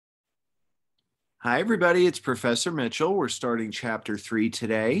Hi, everybody. It's Professor Mitchell. We're starting Chapter 3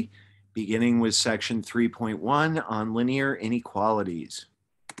 today, beginning with Section 3.1 on linear inequalities.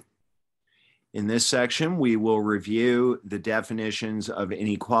 In this section, we will review the definitions of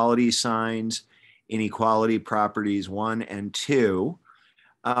inequality signs, inequality properties 1 and 2.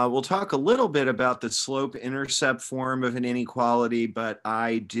 We'll talk a little bit about the slope-intercept form of an inequality, but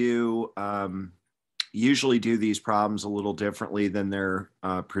I do usually do these problems a little differently than they're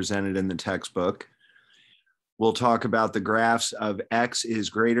presented in the textbook. We'll talk about the graphs of x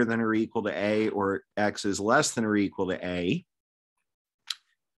is greater than or equal to a, or x is less than or equal to a.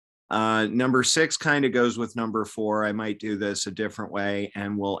 Number 6 kind of goes with number 4. I might do this a different way,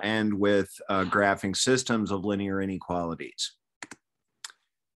 and we'll end with graphing systems of linear inequalities.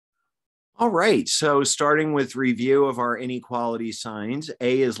 All right, so starting with review of our inequality signs,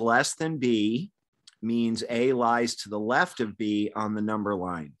 a is less than b means a lies to the left of b on the number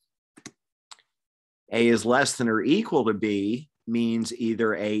line. A is less than or equal to b means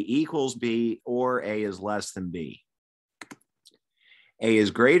either a equals b or a is less than b. A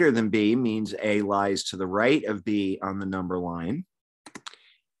is greater than b means a lies to the right of b on the number line.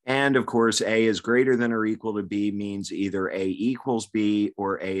 And of course, a is greater than or equal to b means either a equals b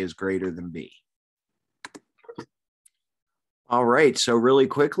or a is greater than b. All right, so really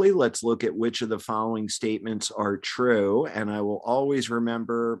quickly, let's look at which of the following statements are true. And I will always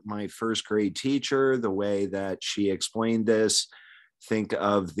remember my first grade teacher, the way that she explained this. Think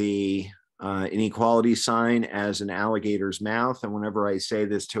of the inequality sign as an alligator's mouth. And whenever I say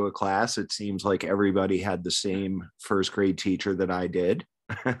this to a class, it seems like everybody had the same first grade teacher that I did.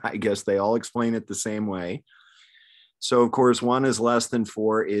 I guess they all explain it the same way. So of course, 1 is less than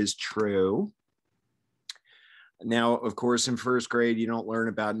 4 is true. Now, of course, in first grade, you don't learn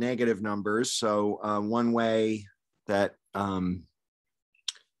about negative numbers. So one way that to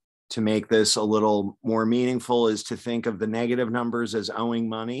make this a little more meaningful is to think of the negative numbers as owing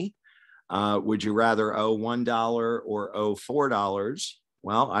money. Would you rather owe $1 or owe $4?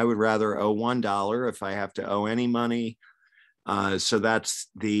 Well, I would rather owe $1 if I have to owe any money. So that's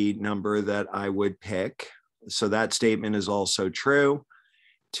the number that I would pick. So that statement is also true.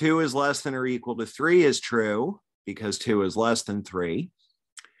 2 is less than or equal to 3 is true, because 2 is less than 3.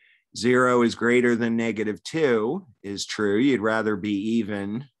 0 is greater than -2 is true. You'd rather be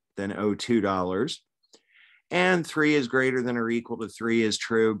even than owe $2. And 3 is greater than or equal to 3 is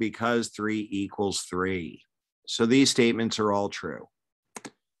true, because 3 equals 3. So these statements are all true.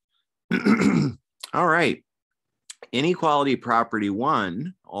 All right. Inequality property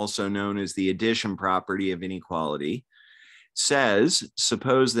 1, also known as the addition property of inequality, says,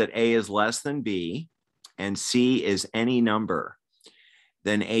 suppose that a is less than b and c is any number,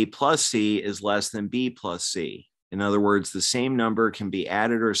 then a plus c is less than b plus c. In other words, the same number can be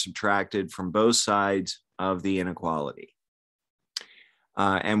added or subtracted from both sides of the inequality.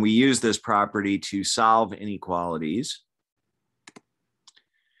 And we use this property to solve inequalities.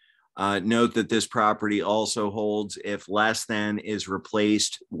 Note that this property also holds if less than is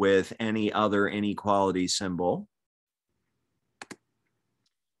replaced with any other inequality symbol.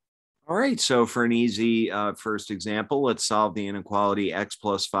 All right, so for an easy first example, let's solve the inequality x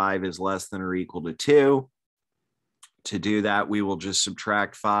plus 5 is less than or equal to 2. To do that, we will just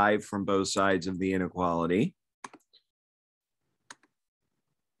subtract 5 from both sides of the inequality,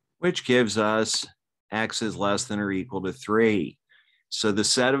 which gives us x is less than or equal to 3. So the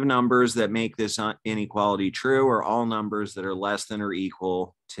set of numbers that make this inequality true are all numbers that are less than or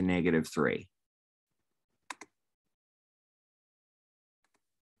equal to -3.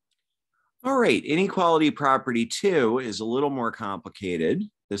 All right, inequality property 2 is a little more complicated.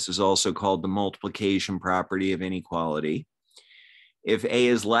 This is also called the multiplication property of inequality. If a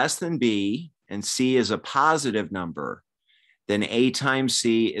is less than b and c is a positive number, then a times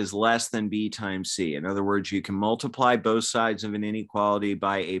c is less than b times c. In other words, you can multiply both sides of an inequality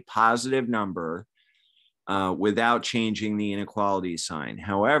by a positive number without changing the inequality sign.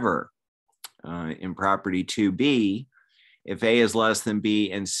 However, in property 2b, if a is less than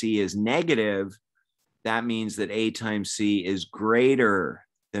b and c is negative, that means that a times c is greater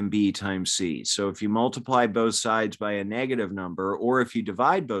than b times c. So if you multiply both sides by a negative number, or if you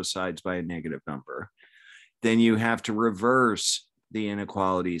divide both sides by a negative number, then you have to reverse the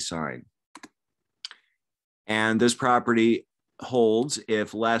inequality sign. And this property holds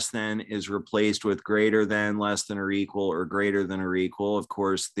if less than is replaced with greater than, less than or equal, or greater than or equal. Of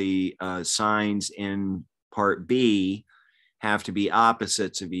course, the signs in part B have to be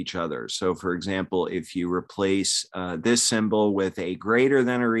opposites of each other. So for example, if you replace this symbol with a greater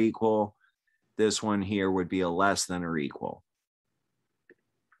than or equal, this one here would be a less than or equal.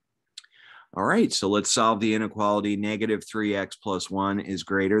 All right, so let's solve the inequality. Negative 3x plus 1 is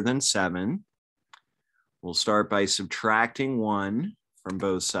greater than 7. We'll start by subtracting 1 from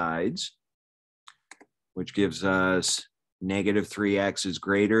both sides, which gives us negative 3x is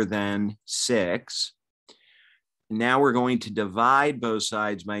greater than 6. Now we're going to divide both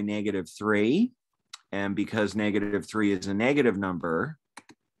sides by negative 3. And because negative 3 is a negative number,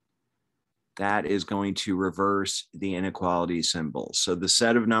 that is going to reverse the inequality symbol. So the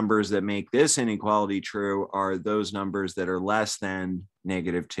set of numbers that make this inequality true are those numbers that are less than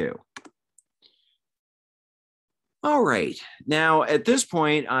negative 2. All right, now at this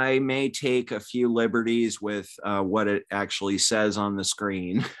point, I may take a few liberties with what it actually says on the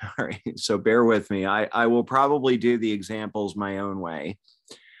screen. All right, so bear with me. I will probably do the examples my own way.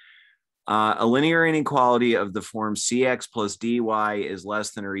 A linear inequality of the form cx plus dy is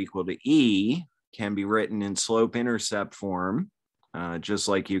less than or equal to e can be written in slope-intercept form, just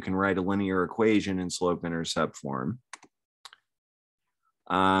like you can write a linear equation in slope-intercept form.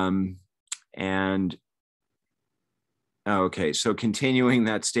 Okay, so continuing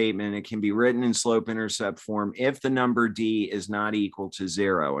that statement, it can be written in slope-intercept form if the number d is not equal to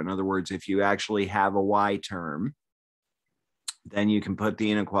 0. In other words, if you actually have a y term, then you can put the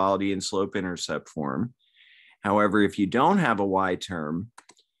inequality in slope-intercept form. However, if you don't have a y term,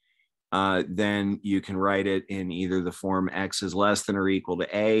 then you can write it in either the form x is less than or equal to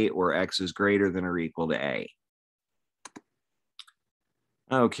a or x is greater than or equal to a.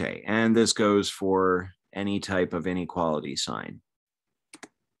 Okay, and this goes for any type of inequality sign.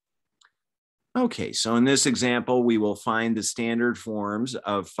 Okay, so in this example, we will find the standard forms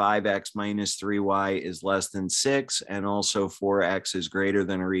of 5x minus 3y is less than 6, and also 4x is greater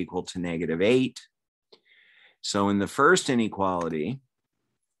than or equal to negative 8. So in the first inequality,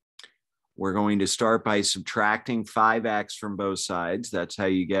 we're going to start by subtracting 5x from both sides. That's how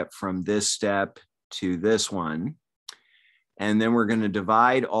you get from this step to this one. And then we're going to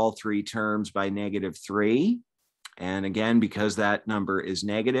divide all three terms by negative 3. And again, because that number is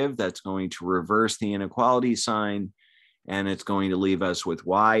negative, that's going to reverse the inequality sign, and it's going to leave us with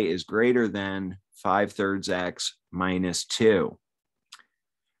y is greater than 5/3 x minus 2.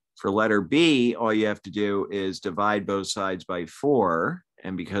 For letter B, all you have to do is divide both sides by 4.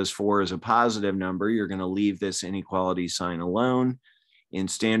 And because 4 is a positive number, you're going to leave this inequality sign alone. In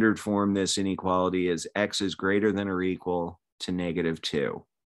standard form, this inequality is x is greater than or equal to negative 2.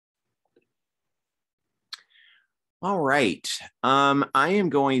 All right. I am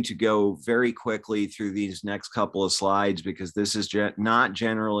going to go very quickly through these next couple of slides because this is not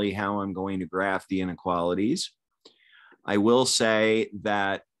generally how I'm going to graph the inequalities. I will say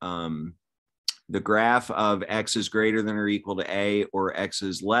that the graph of x is greater than or equal to a or x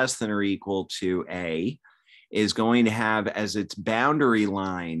is less than or equal to a is going to have as its boundary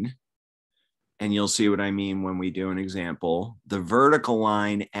line, and you'll see what I mean when we do an example, the vertical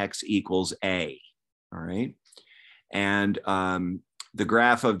line x equals a, all right? And the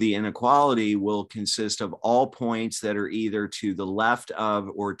graph of the inequality will consist of all points that are either to the left of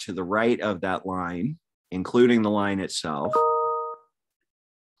or to the right of that line, including the line itself.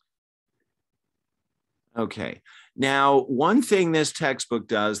 Okay, now one thing this textbook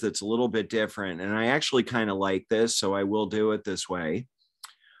does that's a little bit different, and I actually kind of like this, so I will do it this way.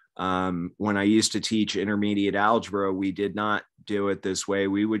 When I used to teach intermediate algebra, we did not do it this way.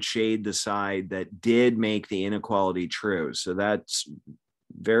 We would shade the side that did make the inequality true. So that's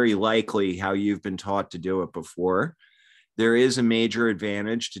very likely how you've been taught to do it before. There is a major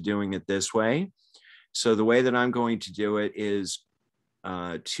advantage to doing it this way. So the way that I'm going to do it is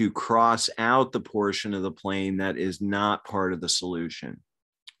to cross out the portion of the plane that is not part of the solution,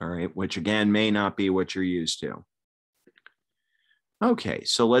 all right, which again may not be what you're used to. Okay,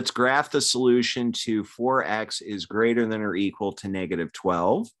 so let's graph the solution to 4x is greater than or equal to negative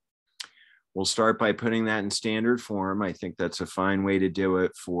 12. We'll start by putting that in standard form. I think that's a fine way to do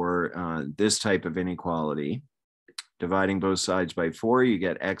it for this type of inequality. Dividing both sides by 4, you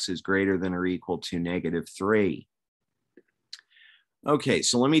get x is greater than or equal to negative 3. Okay,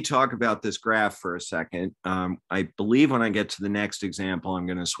 so let me talk about this graph for a second. I believe when I get to the next example, I'm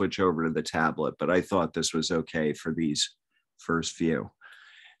going to switch over to the tablet, but I thought this was okay for these first few.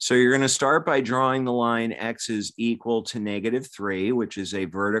 So you're going to start by drawing the line x is equal to negative 3, which is a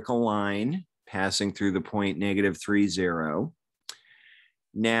vertical line passing through the point negative 3, 0.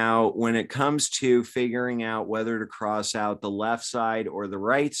 Now, when it comes to figuring out whether to cross out the left side or the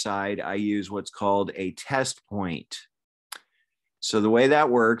right side, I use what's called a test point. So the way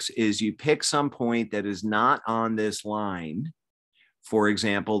that works is you pick some point that is not on this line. For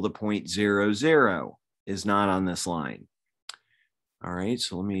example, the point 0, 0 is not on this line. All right,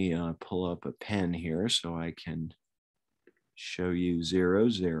 so let me pull up a pen here so I can show you 0,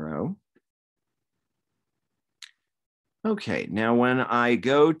 0. Okay, now when I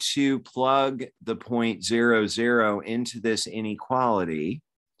go to plug the point 0, 0 into this inequality,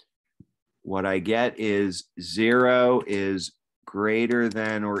 what I get is 0 is greater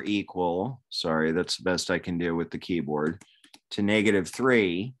than or equal, sorry, that's the best I can do with the keyboard, to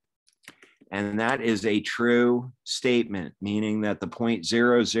 -3. And that is a true statement, meaning that the point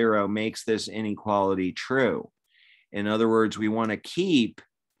 0, 0 makes this inequality true. In other words, we want to keep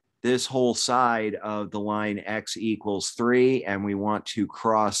this whole side of the line x equals 3, and we want to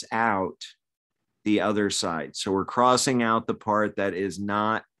cross out the other side. So we're crossing out the part that is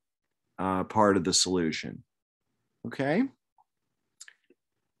not part of the solution. Okay?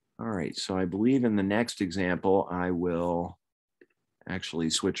 All right, so I believe in the next example, I will actually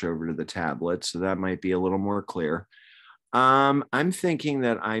switch over to the tablet, so that might be a little more clear. I'm thinking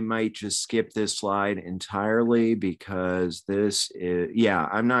that I might just skip this slide entirely because this is, yeah,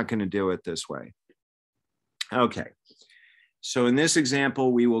 I'm not going to do it this way. Okay, so in this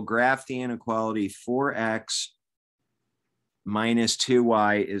example, we will graph the inequality 4x minus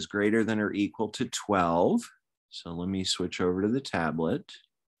 2y is greater than or equal to 12. So let me switch over to the tablet.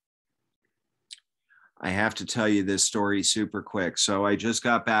 I have to tell you this story super quick. So I just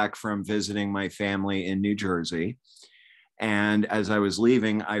got back from visiting my family in New Jersey. And as I was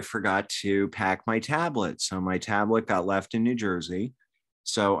leaving, I forgot to pack my tablet. So my tablet got left in New Jersey.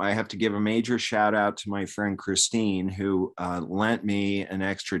 So I have to give a major shout out to my friend Christine, who lent me an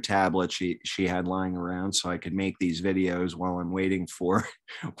extra tablet she had lying around so I could make these videos while I'm waiting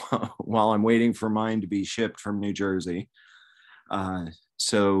for mine to be shipped from New Jersey.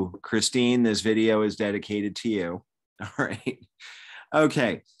 So Christine, this video is dedicated to you. All right.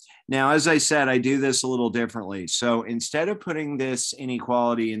 Okay. Now, as I said, I do this a little differently. So instead of putting this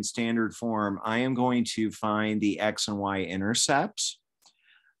inequality in standard form, I am going to find the x and y intercepts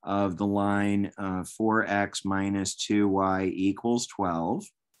of the line 4x minus 2y equals 12.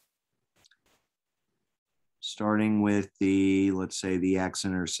 Starting with the, let's say, the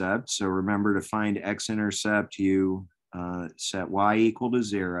x-intercept. So remember, to find x-intercept, you set y equal to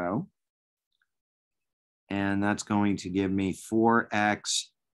 0. And that's going to give me 4x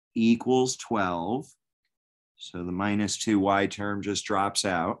equals 12. So the minus 2y term just drops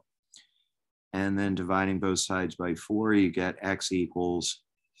out. And then dividing both sides by 4, you get x equals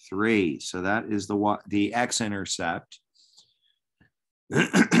 3. So that is the x-intercept.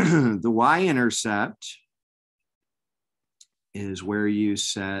 The y-intercept is where you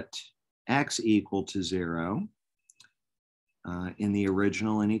set x equal to 0 in the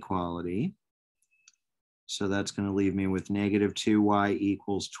original inequality. So that's going to leave me with negative 2y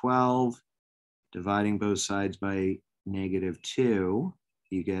equals 12. Dividing both sides by negative 2,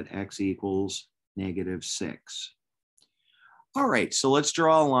 you get x equals negative 6. All right, so let's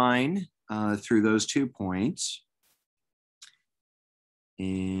draw a line through those 2 points.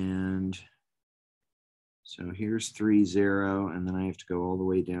 And so here's 3, 0, and then I have to go all the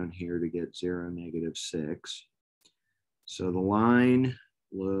way down here to get 0, negative 6. So the line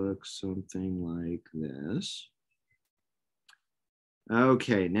looks something like this.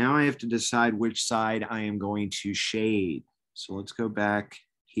 Okay, now I have to decide which side I am going to shade. So let's go back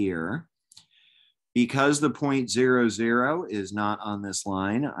here. Because the point 0, 0 is not on this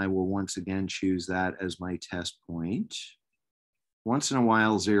line, I will once again choose that as my test point. Once in a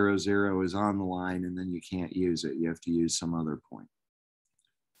while, 0, 0 is on the line, and then you can't use it. You have to use some other point.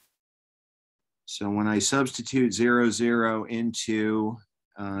 So when I substitute 0, 0 into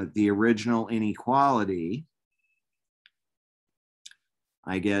the original inequality,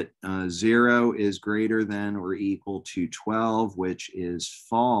 I get 0 is greater than or equal to 12, which is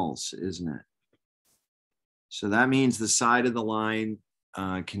false, isn't it? So that means the side of the line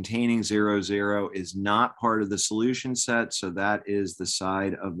containing 0, 0 is not part of the solution set. So that is the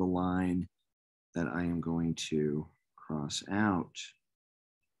side of the line that I am going to cross out.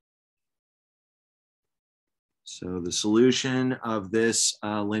 So the solution of this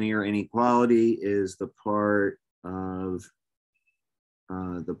linear inequality is the part of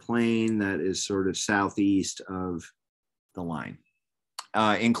the plane that is sort of southeast of the line,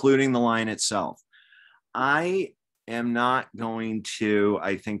 including the line itself. I am not going to,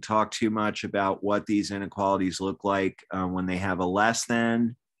 I think, talk too much about what these inequalities look like when they have a less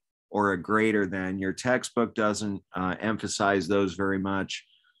than or a greater than. Your textbook doesn't emphasize those very much.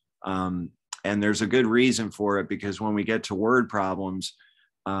 And there's a good reason for it, because when we get to word problems,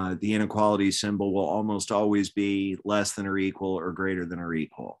 the inequality symbol will almost always be less than or equal or greater than or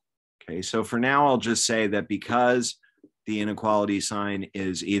equal. Okay, so for now, I'll just say that because the inequality sign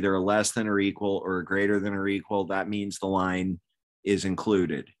is either less than or equal or greater than or equal, that means the line is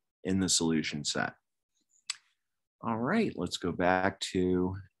included in the solution set. All right, let's go back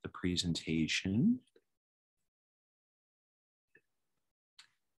to the presentation.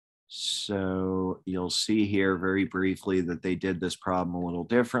 So you'll see here very briefly that they did this problem a little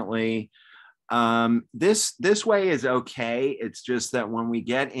differently. This way is okay. It's just that when we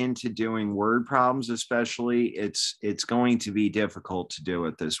get into doing word problems, especially, it's going to be difficult to do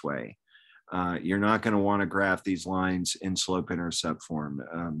it this way. You're not going to want to graph these lines in slope-intercept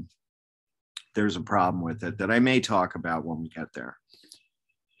form. There's a problem with it that I may talk about when we get there.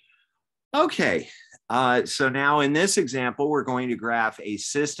 Okay, so now in this example, we're going to graph a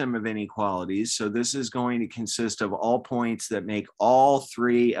system of inequalities. So this is going to consist of all points that make all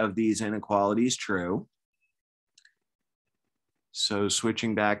three of these inequalities true. So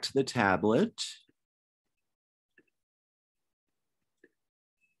switching back to the tablet.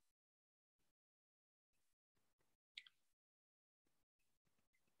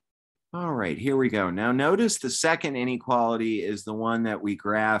 All right, here we go. Now notice the second inequality is the one that we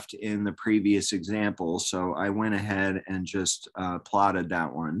graphed in the previous example. So I went ahead and just plotted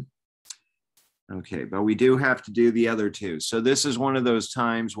that one. Okay, but we do have to do the other two. So this is one of those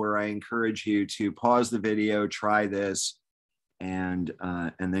times where I encourage you to pause the video, try this, and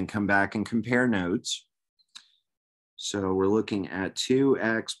then come back and compare notes. So we're looking at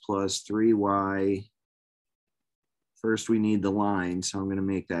 2x plus 3y. First, we need the line, so I'm going to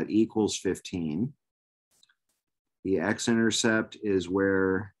make that equals 15. The x-intercept is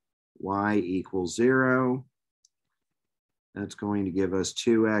where y equals 0. That's going to give us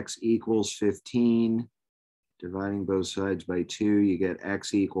 2x equals 15. Dividing both sides by 2, you get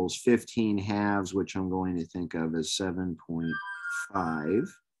x equals 15 halves, which I'm going to think of as 7.5.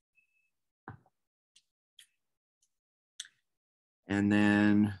 And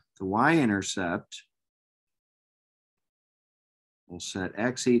then the y-intercept, we'll set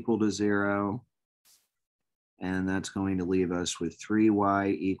x equal to 0, and that's going to leave us with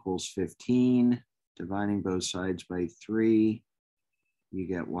 3y equals 15. Dividing both sides by 3, you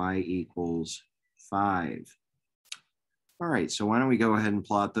get y equals 5. All right, so why don't we go ahead and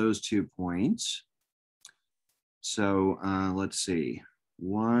plot those 2 points. So let's see,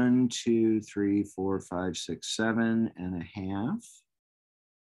 1, 2, 3, 4, 5, 6, 7.5.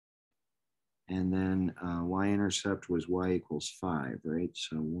 And then y-intercept was y equals 5, right?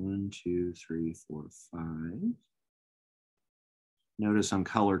 So 1, 2, 3, 4, 5. Notice I'm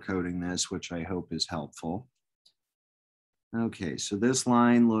color coding this, which I hope is helpful. Okay, so this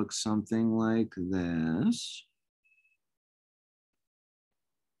line looks something like this.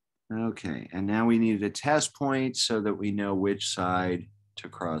 Okay, and now we need a test point so that we know which side to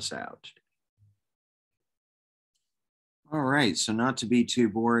cross out. All right, so not to be too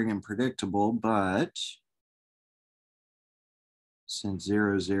boring and predictable, but since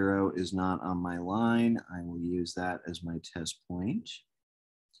 0, 0 is not on my line, I will use that as my test point.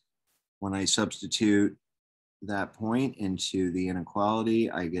 When I substitute that point into the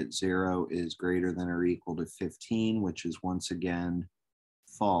inequality, I get 0 is greater than or equal to 15, which is once again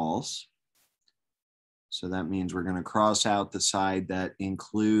false. So that means we're going to cross out the side that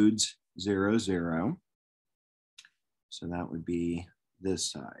includes 0, 0. So that would be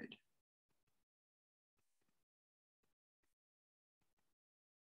this side.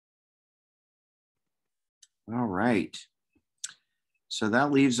 All right. So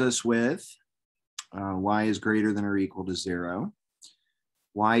that leaves us with y is greater than or equal to 0.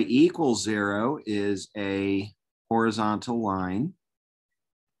 Y equals 0 is a horizontal line.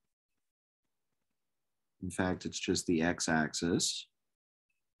 In fact, it's just the x-axis.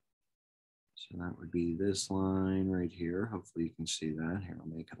 So that would be this line right here. Hopefully you can see that. Here, I'll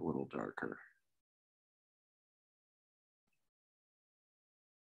make it a little darker.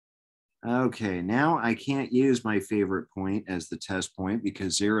 Okay, now I can't use my favorite point as the test point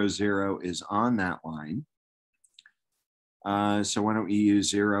because 0, 0 is on that line. So why don't we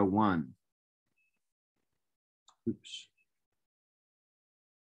use 0, 1? Oops.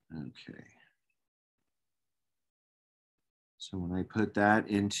 Okay. So when I put that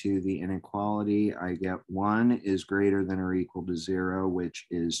into the inequality, I get 1 is greater than or equal to 0, which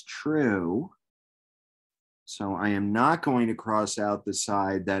is true. So I am not going to cross out the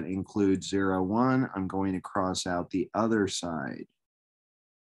side that includes 0, 1. I'm going to cross out the other side,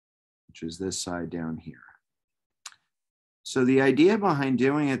 which is this side down here. So the idea behind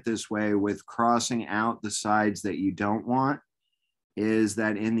doing it this way with crossing out the sides that you don't want is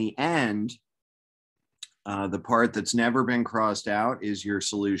that in the end, the part that's never been crossed out is your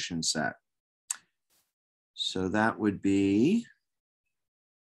solution set. So that would be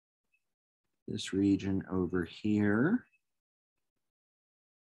this region over here.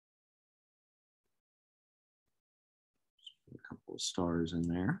 A couple of stars in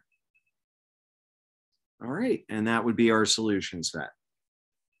there. All right, and that would be our solution set.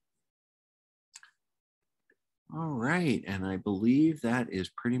 All right, and I believe that is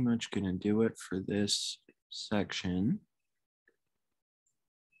pretty much going to do it for this section.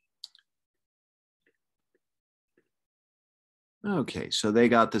 Okay, so they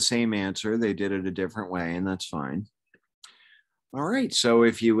got the same answer. They did it a different way, and that's fine. All right, so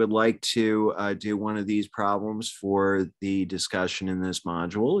if you would like to do one of these problems for the discussion in this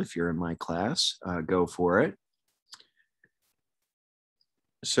module, if you're in my class, go for it.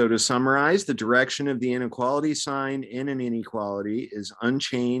 So to summarize, the direction of the inequality sign in an inequality is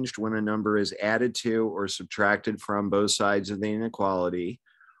unchanged when a number is added to or subtracted from both sides of the inequality,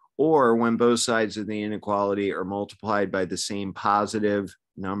 or when both sides of the inequality are multiplied by the same positive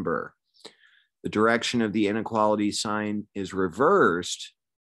number. The direction of the inequality sign is reversed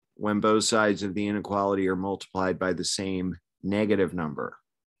when both sides of the inequality are multiplied by the same negative number.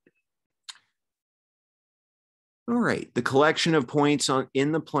 All right, the collection of points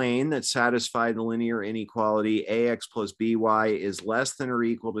in the plane that satisfy the linear inequality ax plus by is less than or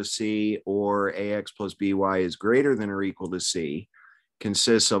equal to c, or ax plus by is greater than or equal to c,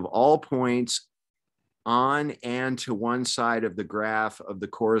 consists of all points on and to one side of the graph of the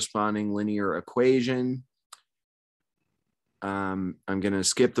corresponding linear equation. I'm going to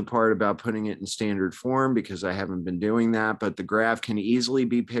skip the part about putting it in standard form because I haven't been doing that, but the graph can easily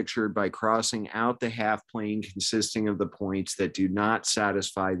be pictured by crossing out the half plane consisting of the points that do not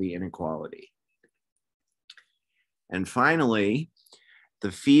satisfy the inequality. And finally,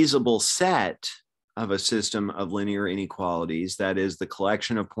 the feasible set of a system of linear inequalities, that is the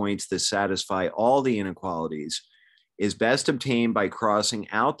collection of points that satisfy all the inequalities, is best obtained by crossing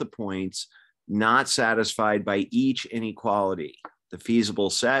out the points not satisfied by each inequality. The feasible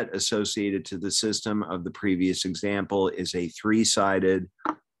set associated to the system of the previous example is a three-sided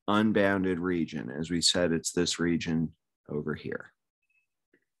unbounded region. As we said, it's this region over here.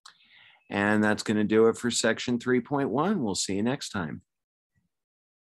 And that's going to do it for section 3.1. We'll see you next time.